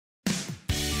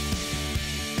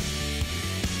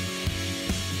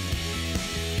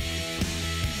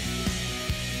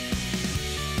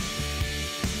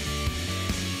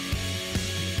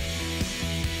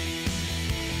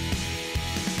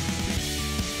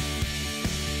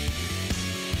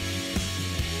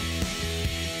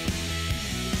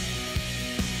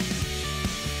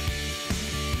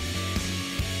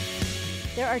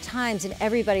There are times in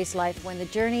everybody's life when the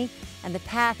journey and the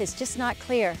path is just not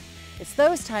clear. It's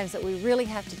those times that we really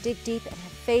have to dig deep and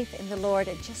have faith in the Lord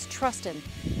and just trust Him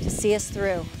to see us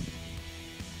through.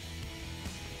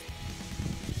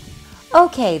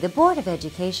 Okay, the Board of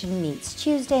Education meets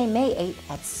Tuesday, May 8th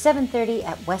at 7:30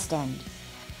 at West End.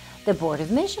 The Board of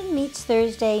Mission meets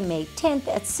Thursday, May 10th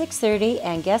at 6:30,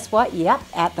 and guess what? Yep,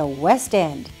 at the West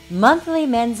End. Monthly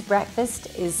men's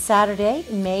breakfast is Saturday,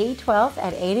 May 12th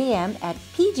at 8 a.m. at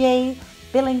PJ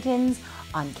Billington's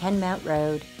on Kenmount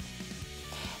Road.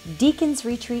 Deacon's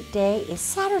Retreat Day is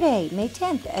Saturday, May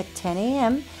 10th at 10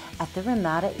 a.m. at the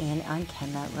Ramada Inn on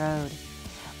Kenmount Road.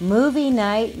 Movie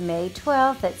night, May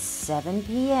 12th at 7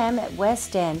 p.m. at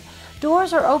West End.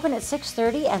 Doors are open at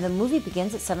 6:30 and the movie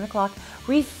begins at 7 o'clock.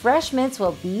 Refreshments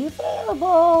will be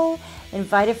available.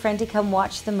 Invite a friend to come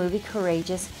watch the movie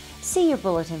Courageous. See your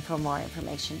bulletin for more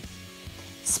information.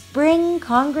 Spring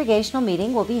Congregational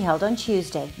Meeting will be held on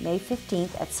Tuesday, May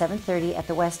 15th at 7:30 at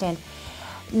the West End.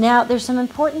 Now, there's some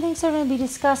important things that are going to be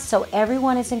discussed, so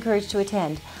everyone is encouraged to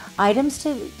attend. Items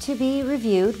to be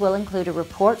reviewed will include a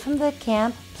report from the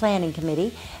Camp Planning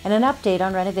Committee and an update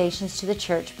on renovations to the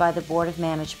church by the Board of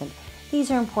Management. These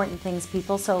are important things,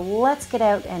 people, so let's get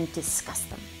out and discuss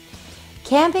them.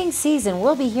 Camping season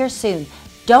will be here soon.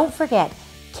 Don't forget,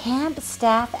 camp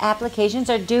staff applications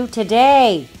are due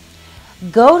today.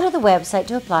 Go to the website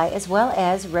to apply as well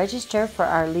as register for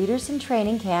our Leaders in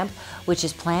Training Camp, which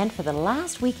is planned for the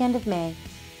last weekend of May.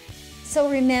 So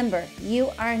remember,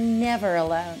 you are never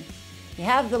alone. You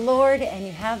have the Lord and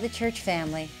you have the church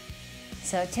family.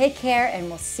 So take care and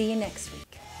we'll see you next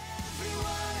week.